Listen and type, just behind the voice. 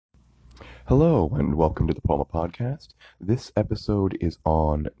Hello, and welcome to the POMA podcast. This episode is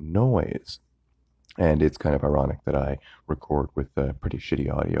on noise, and it's kind of ironic that I record with pretty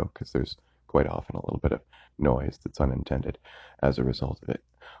shitty audio because there's quite often a little bit of noise that's unintended as a result of it.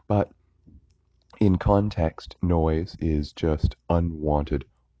 But in context, noise is just unwanted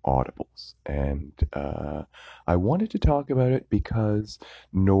audibles. And I wanted to talk about it because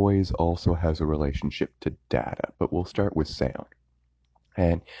noise also has a relationship to data, but we'll start with sound.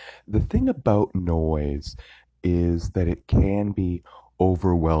 And the thing about noise is that it can be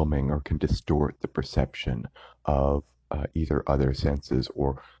overwhelming or can distort the perception of either other senses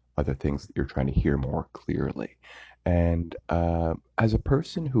or other things that you're trying to hear more clearly. And as a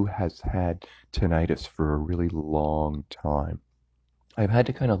person who has had tinnitus for a really long time, I've had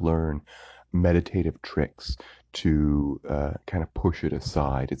to kind of learn meditative tricks to kind of push it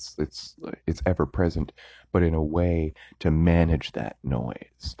aside. It's ever present, but in a way to manage that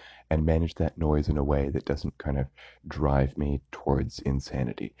noise and manage that noise in a way that doesn't kind of drive me towards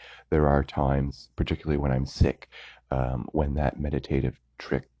insanity. There are times, particularly when I'm sick, when that meditative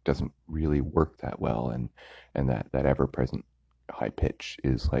trick doesn't really work that well, and that ever present high pitch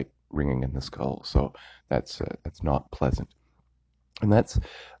is like ringing in the skull. So that's not pleasant. And that's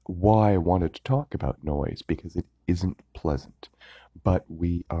why I wanted to talk about noise, because it isn't pleasant, but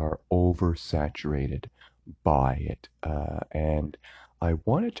we are oversaturated by it. And I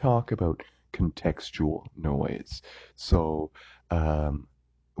want to talk about contextual noise. So um,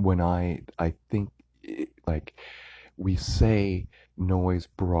 when I think like we say noise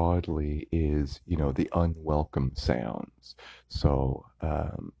broadly is, the unwelcome sounds. So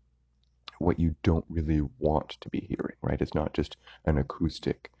what you don't really want to be hearing, right? It's not just an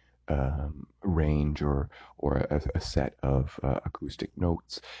acoustic range or a set of acoustic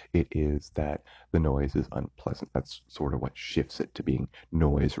notes. It is that the noise is unpleasant. That's sort of what shifts it to being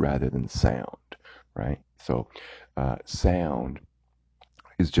noise rather than sound, right? So sound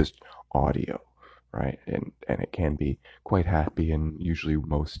is just audio, right? And it can be quite happy, and usually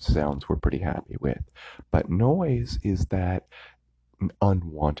most sounds we're pretty happy with. But noise is that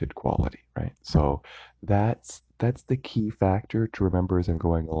unwanted quality, right? So that's the key factor to remember as I'm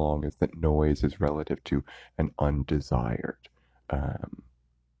going along, is that noise is relative to an undesired um,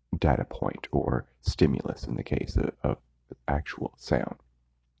 data point or stimulus in the case of actual sound.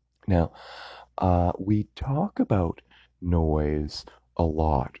 Now, we talk about noise a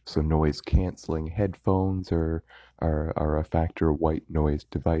lot. So noise canceling headphones are a factor. White noise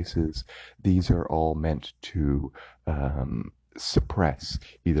devices. These are all meant to suppress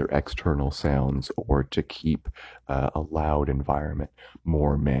either external sounds or to keep a loud environment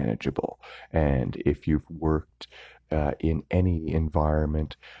more manageable. And if you've worked in any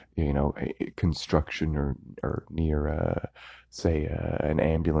environment, construction or near say an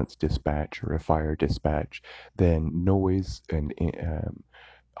ambulance dispatch or a fire dispatch, then noise and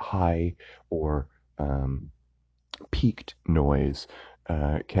high or um, peaked noise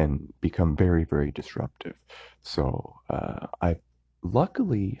can become very, very disruptive. So I've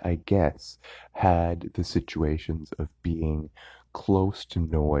luckily, I guess, had the situations of being close to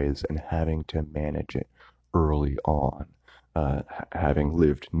noise and having to manage it early on. Having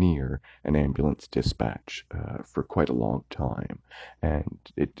lived near an ambulance dispatch for quite a long time, and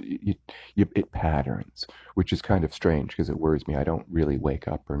it patterns, which is kind of strange because it worries me. I don't really wake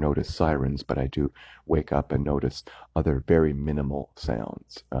up or notice sirens, but I do wake up and notice other very minimal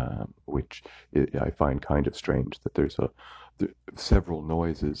sounds, which I find kind of strange that several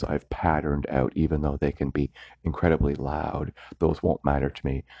noises I've patterned out, even though they can be incredibly loud. Those won't matter to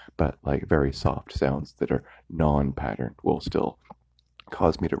me, but like very soft sounds that are non-patterned will still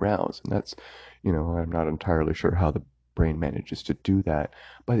cause me to rouse. And that's, I'm not entirely sure how the brain manages to do that,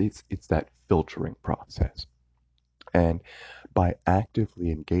 but it's that filtering process. And by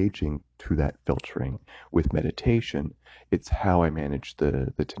actively engaging to that filtering with meditation, it's how I manage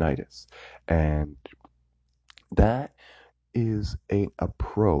the tinnitus. And that is an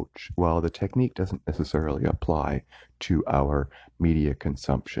approach, while the technique doesn't necessarily apply to our media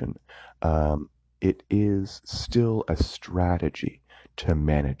consumption, um, it is still a strategy to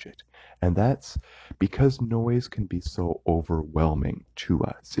manage it. And that's because noise can be so overwhelming to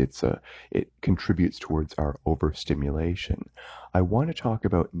us. It contributes towards our overstimulation. I want to talk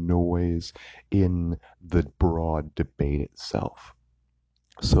about noise in the broad debate itself.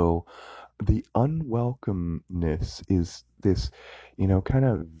 So the unwelcomeness is this, kind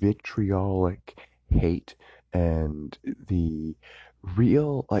of vitriolic hate, and the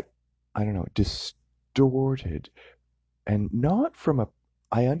real, like, I don't know, distorted, and not from a,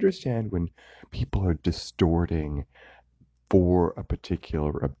 I understand when people are distorting for a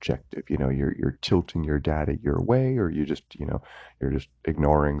particular objective. You're tilting your data your way, or you're just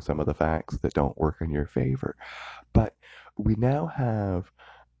ignoring some of the facts that don't work in your favor. But we now have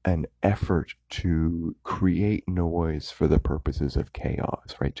an effort to create noise for the purposes of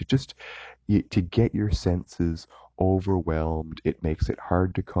chaos, right? To get your senses overwhelmed. It makes it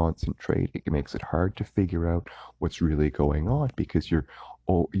hard to concentrate. It makes it hard to figure out what's really going on because you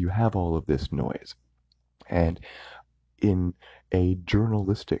have all of this noise. And in a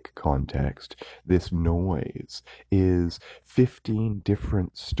journalistic context, this noise is 15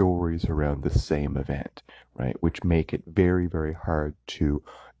 different stories around the same event, right? Which make it very, very hard to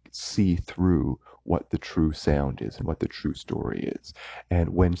see through what the true sound is and what the true story is. And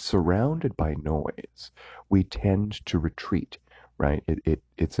when surrounded by noise, we tend to retreat. Right?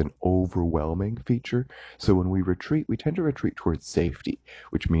 It's an overwhelming feature. So when we retreat, we tend to retreat towards safety,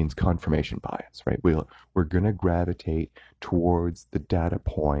 which means confirmation bias, right? We're going to gravitate towards the data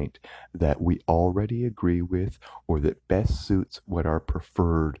point that we already agree with or that best suits what our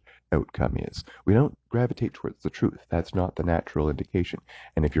preferred outcome is. We don't gravitate towards the truth. That's not the natural indication.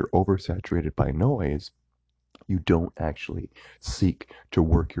 And if you're oversaturated by noise, you don't actually seek to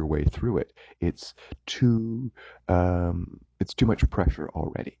work your way through it. It's too it's too much pressure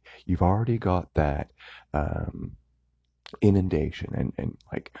already. You've already got that um, inundation and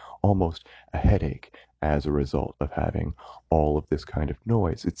like almost a headache as a result of having all of this kind of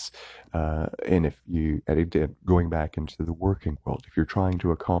noise. And if you, and again, going back into the working world, if you're trying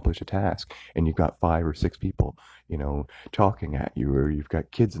to accomplish a task and you've got 5 or 6 people, talking at you, or you've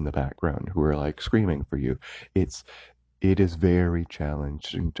got kids in the background who are like screaming for you, it's, it is very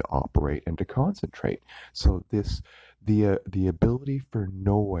challenging to operate and to concentrate. So the ability for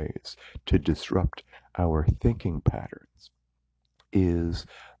noise to disrupt our thinking patterns is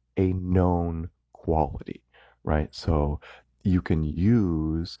a known quality, right? So you can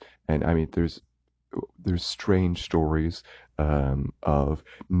use, and I mean, there's strange stories of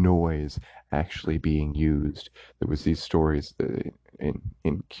noise actually being used. There was these stories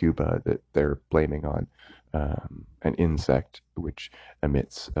in Cuba that they're blaming on an insect which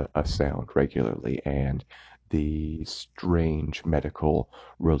emits a sound regularly, and the strange medical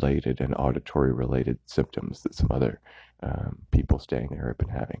related and auditory related symptoms that some other people staying there have been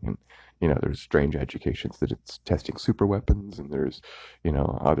having. And there's strange educations that it's testing super weapons, and there's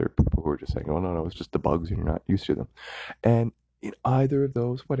other people who are just saying, oh, no, it's just the bugs and you're not used to them. And in either of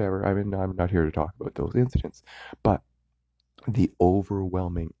those, whatever, I mean, I'm not here to talk about those incidents, but the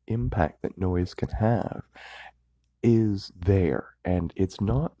overwhelming impact that noise can have is there, and it's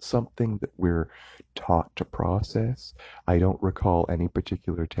not something that we're taught to process. I don't recall any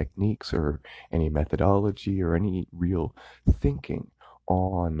particular techniques or any methodology or any real thinking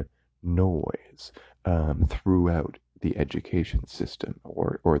on noise throughout the education system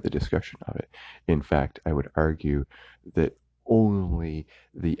or the discussion of it. In fact, I would argue that only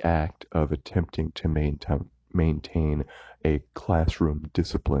the act of attempting to maintain a classroom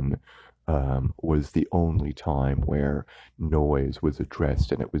discipline was the only time where noise was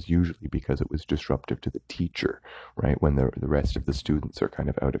addressed, and it was usually because it was disruptive to the teacher, right? When the rest of the students are kind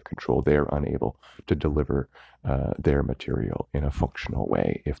of out of control, they're unable to deliver their material in a functional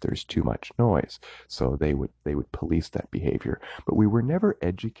way if there's too much noise. So they would police that behavior, but we were never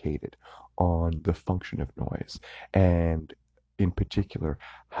educated on the function of noise, and in particular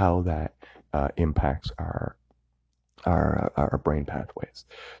how that impacts our brain pathways.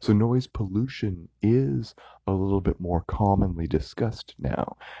 So noise pollution is a little bit more commonly discussed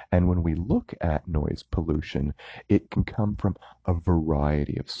now. And when we look at noise pollution, it can come from a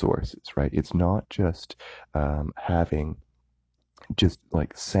variety of sources, right? It's not just having just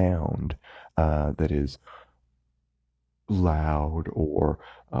like sound that is loud or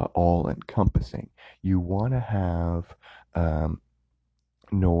all encompassing. You want to have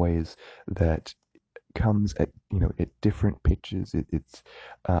noise that comes at at different pitches. It's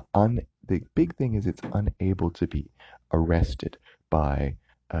un the big thing is it's unable to be arrested by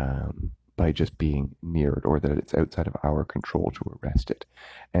just being near it, or that it's outside of our control to arrest it.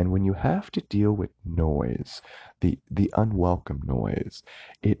 And when you have to deal with noise, the unwelcome noise,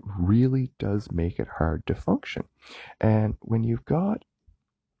 it really does make it hard to function. And when you've got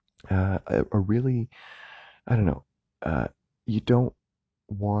a really, I don't know, you don't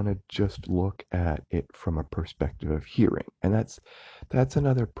want to just look at it from a perspective of hearing. And that's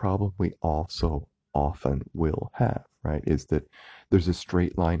another problem we also often will have, right? Is that there's a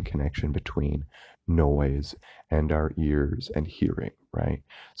straight line connection between noise and our ears and hearing, right?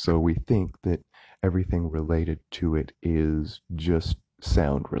 So we think that everything related to it is just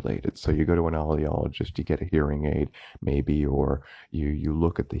sound related. So you go to an audiologist, you get a hearing aid, maybe, or you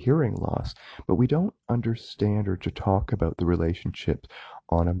look at the hearing loss. But we don't understand or to talk about the relationships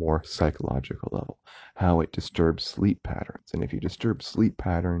on a more psychological level, how it disturbs sleep patterns. And if you disturb sleep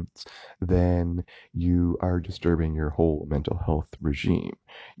patterns, then you are disturbing your whole mental health regime.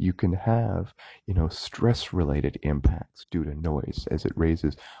 You can have, stress related impacts due to noise as it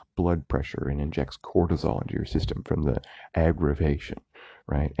raises blood pressure and injects cortisol into your system from the aggravation,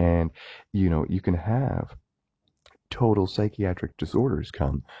 right? And you can have total psychiatric disorders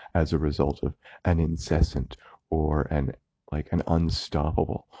come as a result of an incessant or an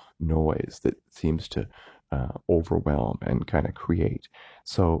unstoppable noise that seems to overwhelm and kind of create.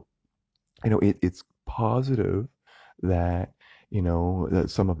 So it's positive that that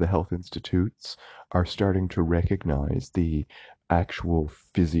some of the health institutes are starting to recognize the actual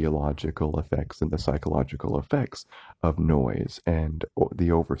physiological effects and the psychological effects of noise and the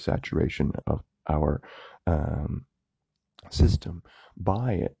oversaturation of our um, system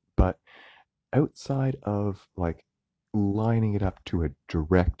by it. But outside of lining it up to a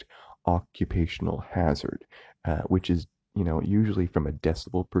direct occupational hazard, which is usually from a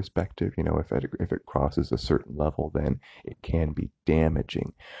decibel perspective, if it crosses a certain level, then it can be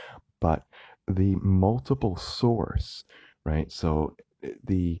damaging. But the multiple source, right? So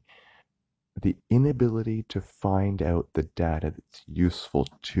the the inability to find out the data that's useful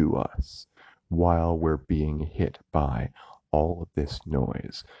to us while we're being hit by all of this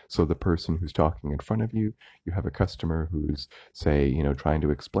noise. So the person who's talking in front of you, you have a customer who's say, trying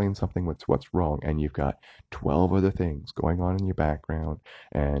to explain something what's wrong, and you've got 12 other things going on in your background,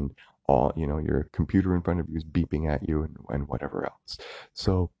 and all, your computer in front of you is beeping at you and whatever else.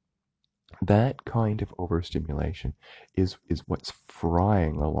 So that kind of overstimulation is what's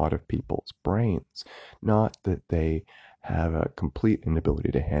frying a lot of people's brains. Not that they have a complete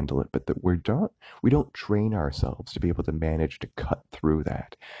inability to handle it, but that we don't train ourselves to be able to manage to cut through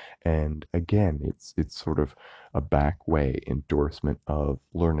that. And again, it's sort of a back way endorsement of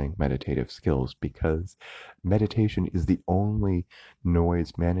learning meditative skills, because meditation is the only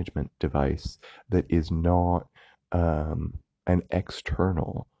noise management device that is not an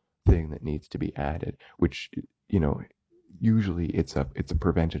external thing that needs to be added, which you know usually it's a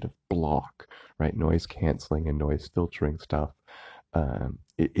preventative block, right? Noise canceling and noise filtering stuff.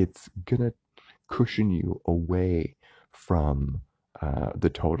 It's gonna cushion you away from the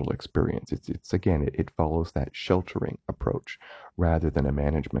total experience. It's again, it follows that sheltering approach rather than a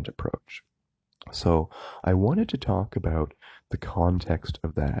management approach. So I wanted to talk about the context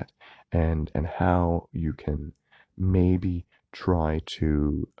of that, and how you can maybe try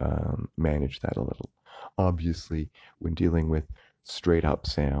to manage that a little. Obviously, when dealing with straight up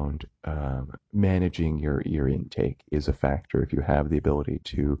sound, managing your ear intake is a factor. If you have the ability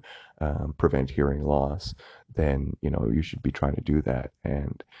to prevent hearing loss, then you should be trying to do that.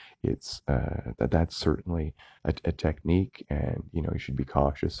 And it's that's certainly a technique, and you should be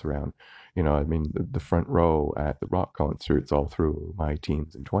cautious around. I mean, the front row at the rock concerts all through my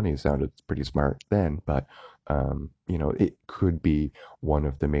teens and 20s sounded pretty smart then, but it could be one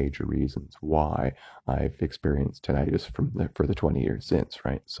of the major reasons why I've experienced tinnitus for the 20 years since,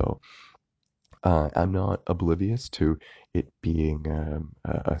 right? So I'm not oblivious to it being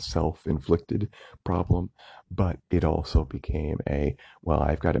a self-inflicted problem, but it also became well,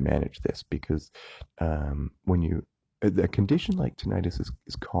 I've got to manage this, because when a condition like tinnitus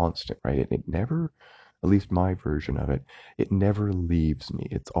is constant, right? And it never, at least my version of it, it never leaves me.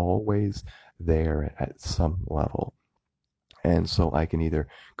 It's always there at some level. And so I can either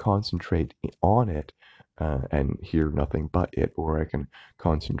concentrate on it and hear nothing but it, or I can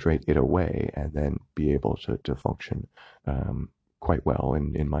concentrate it away and then be able to function um, quite well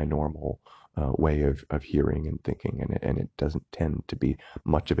in my normal way of hearing and thinking. And it doesn't tend to be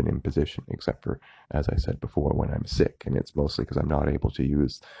much of an imposition, except for, as I said before, when I'm sick. And it's mostly because I'm not able to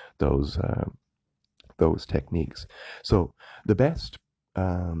use those, those techniques. So the best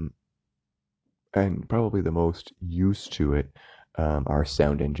um, and probably the most used to it are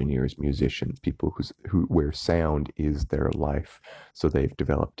sound engineers, musicians, people where sound is their life. So they've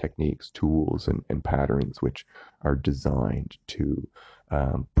developed techniques, tools, and patterns which are designed to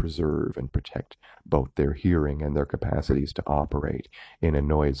preserve and protect both their hearing and their capacities to operate in a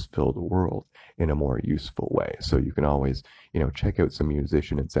noise-filled world in a more useful way. So you can always, check out some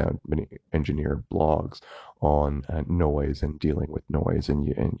musician and sound engineer blogs on noise and dealing with noise, and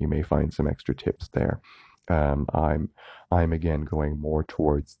you may find some extra tips there. Um, I'm I'm again going more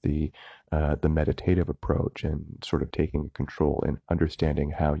towards the meditative approach and sort of taking control and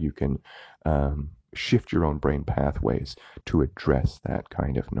understanding how you can shift your own brain pathways to address that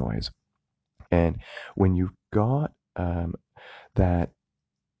kind of noise. And when you've got that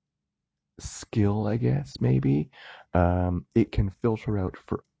skill, I guess, maybe, it can filter out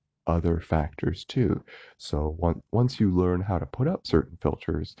for other factors too. So once you learn how to put up certain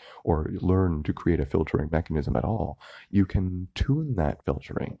filters or learn to create a filtering mechanism at all, you can tune that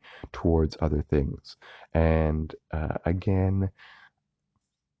filtering towards other things. And again,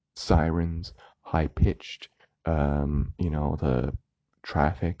 sirens, high pitched, the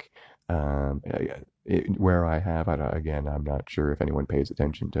traffic. Where I have, again, I'm not sure if anyone pays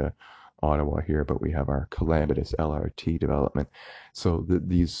attention to Ottawa here, but we have our calamitous LRT development. So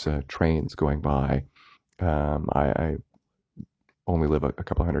these trains going by, I only live a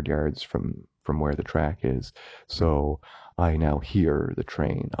couple hundred yards from where the track is, so I now hear the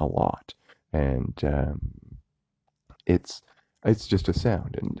train a lot, and it's it's just a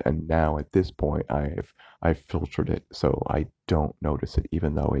sound, and now at this point I've filtered it so I don't notice it,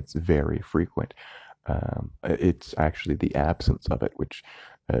 even though it's very frequent. It's actually the absence of it, which,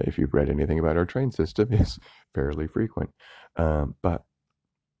 if you've read anything about our train system, is fairly frequent. But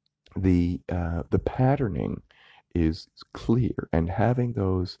the patterning is clear, and having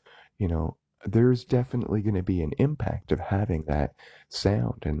those, you know, there's definitely going to be an impact of having that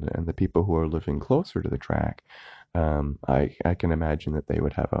sound, and the people who are living closer to the track, I can imagine that they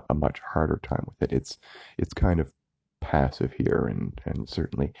would have a much harder time with it. It's kind of passive here, and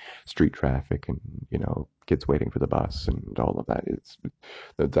certainly street traffic, and kids waiting for the bus and all of that.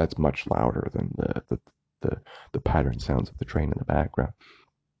 That's much louder than the the pattern sounds of the train in the background.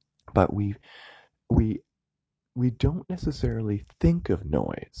 But we we don't necessarily think of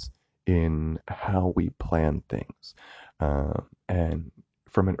noise in how we plan things. And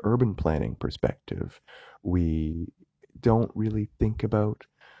from an urban planning perspective, we don't really think about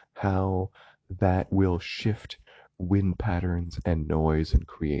how that will shift wind patterns and noise and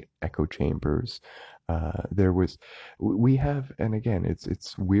create echo chambers. There was, we have, and again,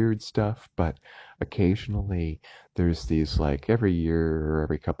 it's weird stuff, but occasionally there's these, like, every year or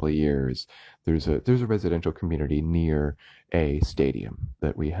every couple of years, there's a residential community near a stadium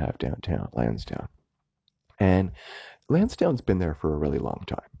that we have downtown, Lansdowne. And Lansdowne's been there for a really long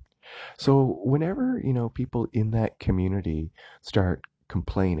time. So whenever, people in that community start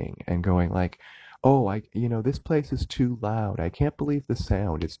complaining and going like, "Oh, this place is too loud. I can't believe the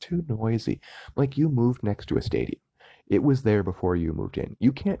sound. It's too noisy." Like, you moved next to a stadium. It was there before you moved in.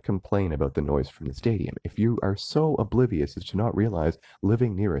 You can't complain about the noise from the stadium. If you are so oblivious as to not realize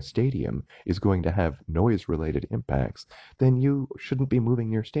living near a stadium is going to have noise related impacts, then you shouldn't be moving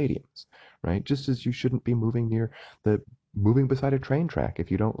near stadiums, right? Just as you shouldn't be the moving beside a train track if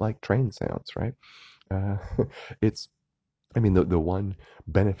you don't like train sounds, right? Uh, it's, I mean, the one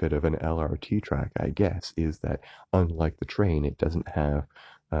benefit of an LRT track, I guess, is that unlike the train, it doesn't have,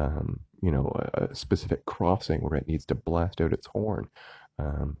 a specific crossing where it needs to blast out its horn.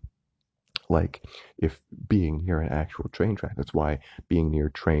 Um, like, if being near an actual train track, that's why being near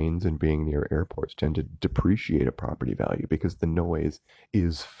trains and being near airports tend to depreciate a property value, because the noise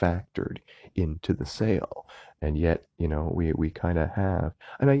is factored into the sale. And yet, we kind of have,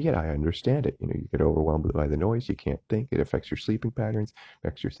 yet I understand it. You get overwhelmed by the noise, you can't think, it affects your sleeping patterns,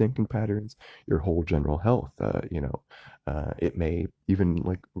 affects your thinking patterns, your whole general health. It may even,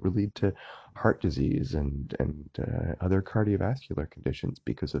 like, lead to heart disease and other cardiovascular conditions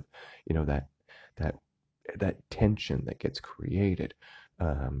because of, that that that tension that gets created,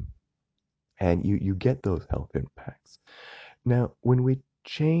 um, and you get those health impacts. Now, when we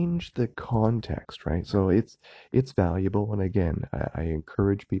change the context, right? So it's valuable, and again, I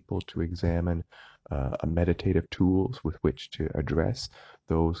encourage people to examine meditative tools with which to address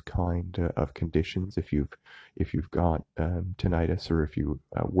those kind of conditions. If you've got tinnitus, or if you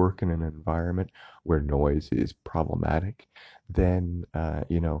work in an environment where noise is problematic, then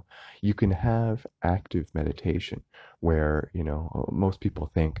you can have active meditation where most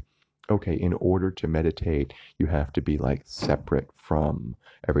people think, okay, in order to meditate you have to be, like, separate from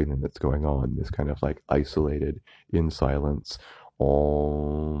everything that's going on, this kind of, like, isolated in silence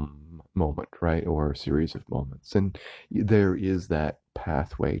all moment, right? Or a series of moments. And there is that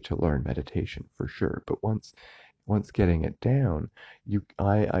pathway to learn meditation for sure. But once getting it down,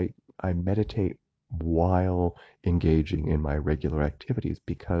 I meditate while engaging in my regular activities,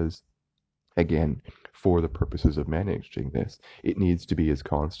 because, again, for the purposes of managing this, it needs to be as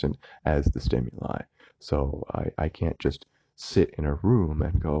constant as the stimuli. So I can't just sit in a room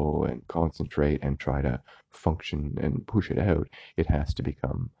and go and concentrate and try to function and push it out. It has to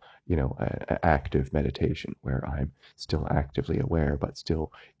become, a active meditation where I'm still actively aware, but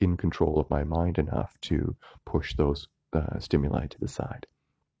still in control of my mind enough to push those stimuli to the side.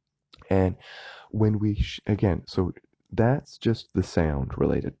 And when again, so that's just the sound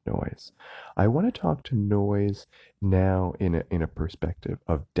related noise. I want to talk to noise now in a perspective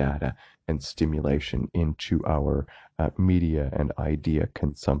of data and stimulation into our media and idea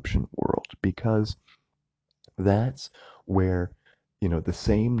consumption world, because that's where the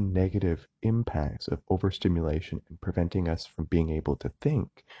same negative impacts of overstimulation and preventing us from being able to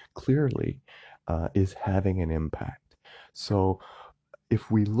think clearly is having an impact. So if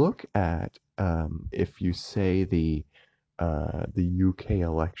we look at, if you say the UK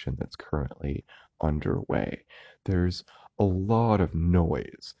election that's currently underway, there's a lot of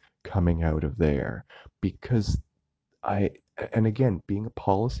noise coming out of there because I, and again, being a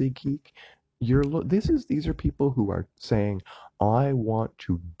policy geek, these are people who are saying, I want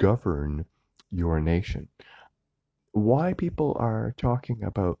to govern your nation. Why people are talking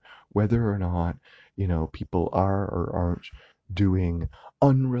about whether or not, people are or aren't doing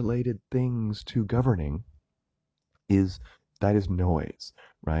unrelated things to governing is that is noise,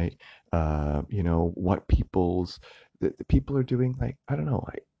 right? What the people are doing, like, I don't know,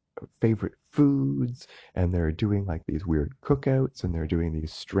 like favorite foods, and they're doing like these weird cookouts, and they're doing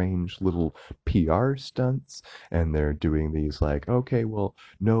these strange little PR stunts, and they're doing these like, okay, well,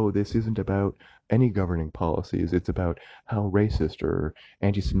 no, this isn't about any governing policies. It's about how racist or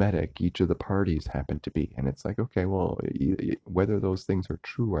anti-Semitic each of the parties happen to be. And it's like, okay, well, whether those things are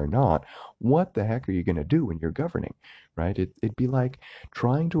true or not, what the heck are you going to do when you're governing, right? It'd be like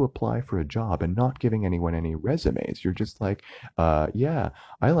trying to apply for a job and not giving anyone any resumes. You're just like, yeah,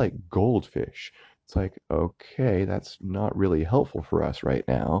 I like goldfish. It's like, okay, that's not really helpful for us right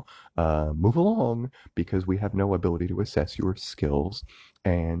now. Move along, because we have no ability to assess your skills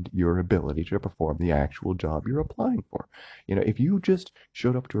and your ability to perform the actual job you're applying for. If you just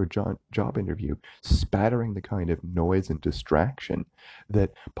showed up to a job interview spattering the kind of noise and distraction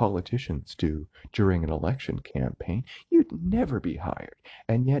that politicians do during an election campaign, you'd never be hired.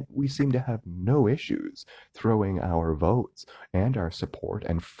 And yet we seem to have no issues throwing our votes and our support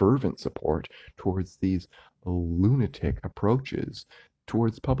and fervent support towards these lunatic approaches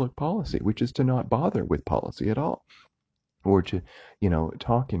towards public policy, which is to not bother with policy at all, or to,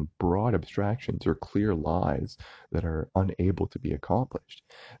 talk in broad abstractions or clear lies that are unable to be accomplished.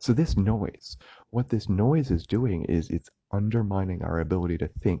 So what this noise is doing is it's undermining our ability to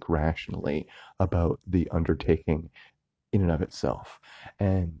think rationally about the undertaking in and of itself.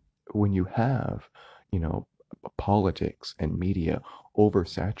 And when you have, you know, politics and media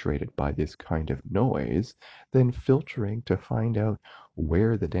oversaturated by this kind of noise, then filtering to find out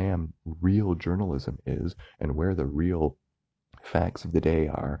where the damn real journalism is and where the real facts of the day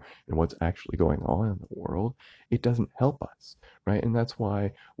are and what's actually going on in the world, it doesn't help us, right? And that's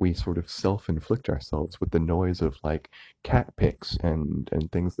why we sort of self-inflict ourselves with the noise of like cat pics and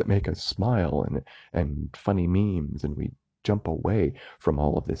things that make us smile and funny memes, and we jump away from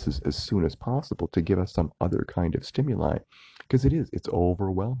all of this as soon as possible to give us some other kind of stimuli, because it's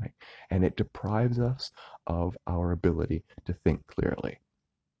overwhelming, and it deprives us of our ability to think clearly.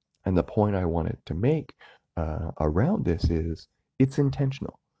 And the point I wanted to make around this is it's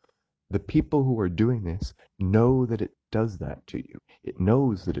intentional. The people who are doing this know that it does that to you. It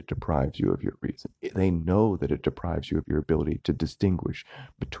knows that it deprives you of your reason. They know that it deprives you of your ability to distinguish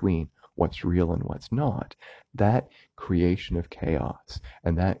between what's real and what's not. That creation of chaos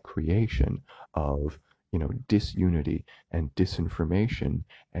and that creation of, disunity and disinformation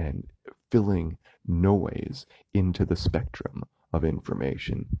and filling noise into the spectrum of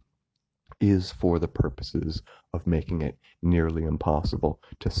information is for the purposes of making it nearly impossible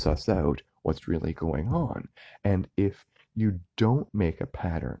to suss out what's really going on. And if you don't make a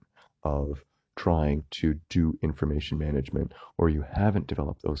pattern of trying to do information management, or you haven't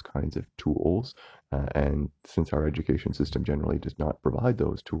developed those kinds of tools, and since our education system generally does not provide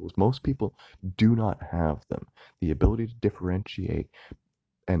those tools, most people do not have them. The ability to differentiate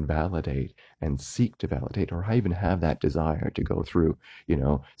and validate and seek to validate, or even have that desire to go through,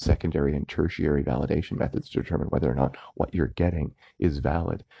 secondary and tertiary validation methods to determine whether or not what you're getting is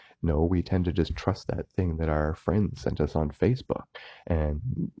valid. No, we tend to just trust that thing that our friends sent us on Facebook, and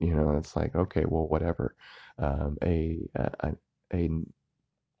it's like, okay, well, whatever. A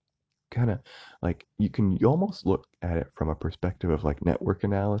kind of like, you almost look at it from a perspective of like network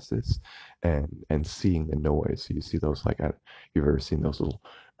analysis and seeing the noise. So you see those, like, you've ever seen those little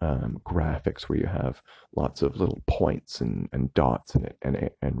graphics where you have lots of little points and dots in it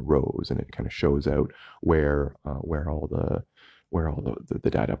and rows, and it kind of shows out where all the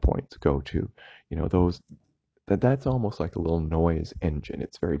data points go to. You know, that's almost like a little noise engine.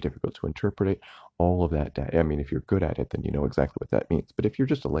 It's very difficult to interpret all of that data. I mean, if you're good at it, then you know exactly what that means. But if you're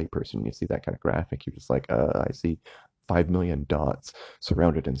just a layperson and you see that kind of graphic, you're just like, I see 5 million dots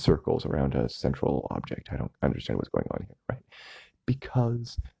surrounded in circles around a central object. I don't understand what's going on here, right?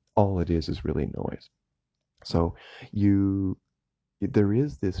 Because all it is really noise. So you there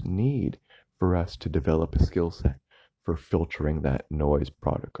is this need for us to develop a skill set for filtering that noise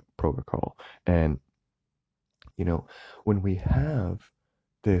protocol. And you know, when we have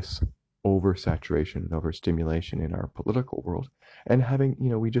this oversaturation and overstimulation in our political world, and having,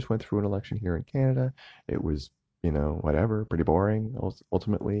 we just went through an election here in Canada. It was, whatever, pretty boring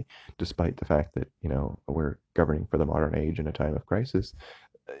ultimately, despite the fact that, we're governing for the modern age in a time of crisis.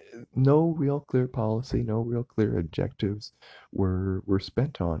 No real clear policy, no real clear objectives were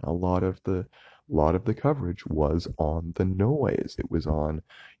spent on. A lot of the coverage was on the noise. It was on,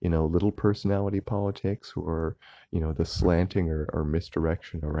 little personality politics, or, the slanting or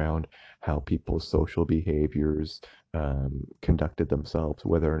misdirection around how people's social behaviors conducted themselves,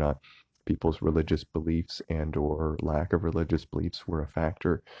 whether or not people's religious beliefs and or lack of religious beliefs were a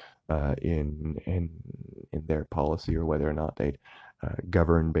factor in their policy, or whether or not they'd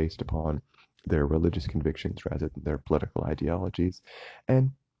govern based upon their religious convictions rather than their political ideologies.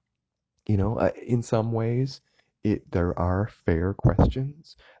 And, in some ways, there are fair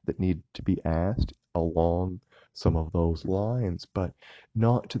questions that need to be asked along some of those lines, but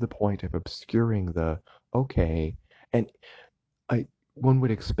not to the point of obscuring the okay. And I one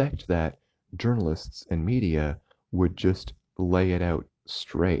would expect that journalists and media would just lay it out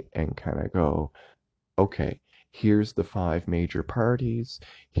straight and kind of go, okay, here's the five major parties.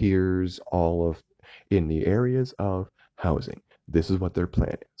 Here's all of, in the areas of housing, this is what their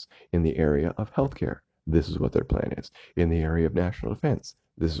plan is. In the area of healthcare, this is what their plan is. In the area of national defense,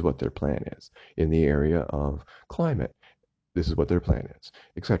 this is what their plan is. In the area of climate, this is what their plan is,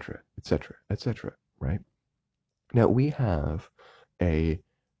 etc., etc., etc., right? Now we have a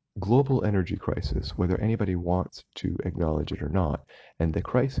global energy crisis, whether anybody wants to acknowledge it or not. And the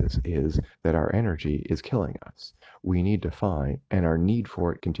crisis is that our energy is killing us. We need to find, and our need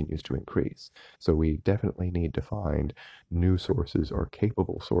for it continues to increase. So we definitely need to find new sources or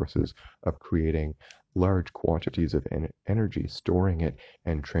capable sources of creating large quantities of energy, storing it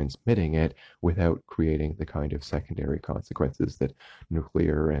and transmitting it without creating the kind of secondary consequences that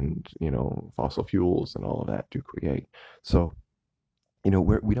nuclear and, fossil fuels and all of that do create. So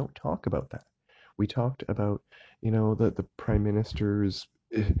we don't talk about that. We talked about, the prime minister's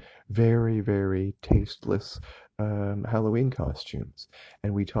very, very tasteless Halloween costumes,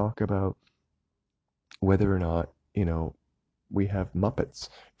 and we talk about whether or not, we have Muppets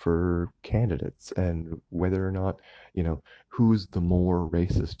for candidates, and whether or not, who's the more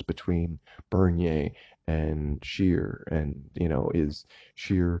racist between Bernier and Scheer, and is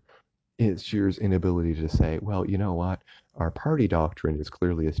Scheer it's Scheer's inability to say, well, you know what, our party doctrine is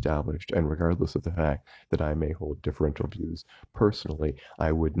clearly established, and regardless of the fact that I may hold differential views personally,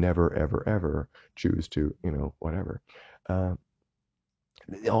 I would never, ever, ever choose to, whatever. Uh,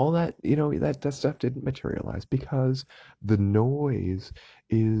 all that, that stuff didn't materialize because the noise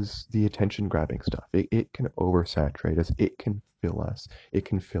is the attention grabbing stuff. It can oversaturate us, it can fill us, it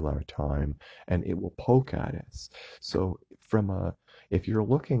can fill our time, and it will poke at us. So if you're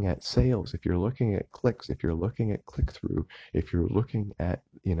looking at sales, if you're looking at clicks, if you're looking at click through, if you're looking at,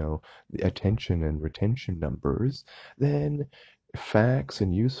 the attention and retention numbers, then facts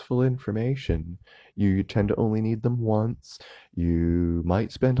and useful information, you tend to only need them once. You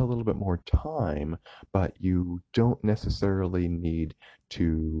might spend a little bit more time, but you don't necessarily need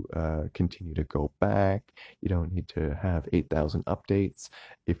to continue to go back. You don't need to have 8,000 updates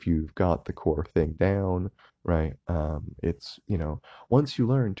if you've got the core thing down, right? It's, once you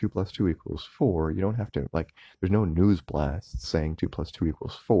learn 2 plus 2 equals 4, you don't have to, like, there's no news blasts saying 2 plus 2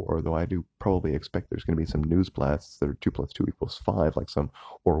 equals 4, though I do probably expect there's going to be some news blasts that are 2 plus 2 equals 5, like some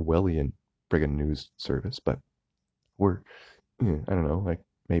Orwellian friggin' news service, but we're I don't know, like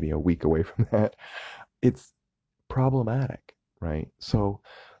maybe a week away from that. It's problematic, right? So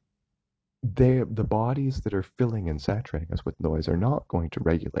the bodies that are filling and saturating us with noise are not going to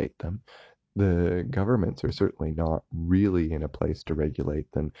regulate them. The governments are certainly not really in a place to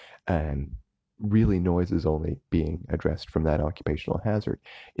regulate them, and really noise is only being addressed from that occupational hazard.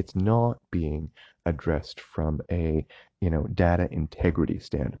 It's not being addressed from a, data integrity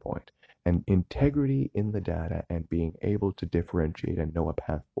standpoint. And integrity in the data and being able to differentiate and know a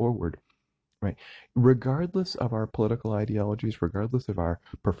path forward, right? Regardless of our political ideologies, regardless of our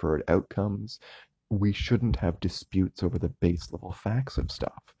preferred outcomes, we shouldn't have disputes over the base level facts of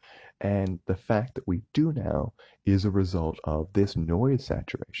stuff. And the fact that we do now is a result of this noise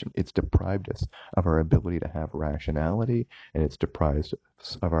saturation. It's deprived us of our ability to have rationality, and it's deprived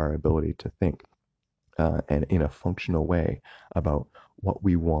us of our ability to think and in a functional way about what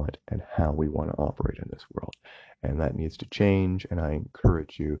we want and how we want to operate in this world. And that needs to change. And I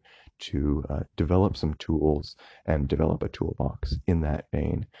encourage you to develop some tools and develop a toolbox in that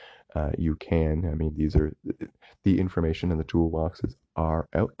vein. You can, I mean, these are the information in the toolboxes are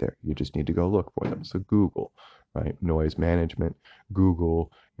out there. You just need to go look for them. So Google, right? Noise management,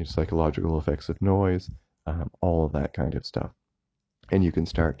 Google, psychological effects of noise, all of that kind of stuff, and you can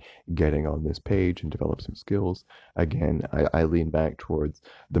start getting on this page and develop some skills. Again, I lean back towards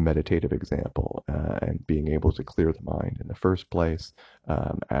the meditative example and being able to clear the mind in the first place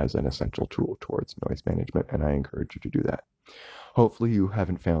as an essential tool towards noise management, and I encourage you to do that. Hopefully, you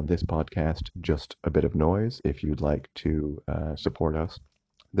haven't found this podcast just a bit of noise. If you'd like to support us,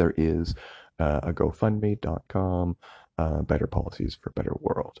 there is a GoFundMe.com, Better Policies for Better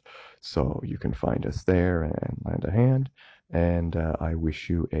World. So you can find us there and lend a hand. And I wish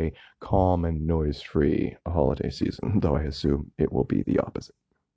you a calm and noise free holiday season, though I assume it will be the opposite.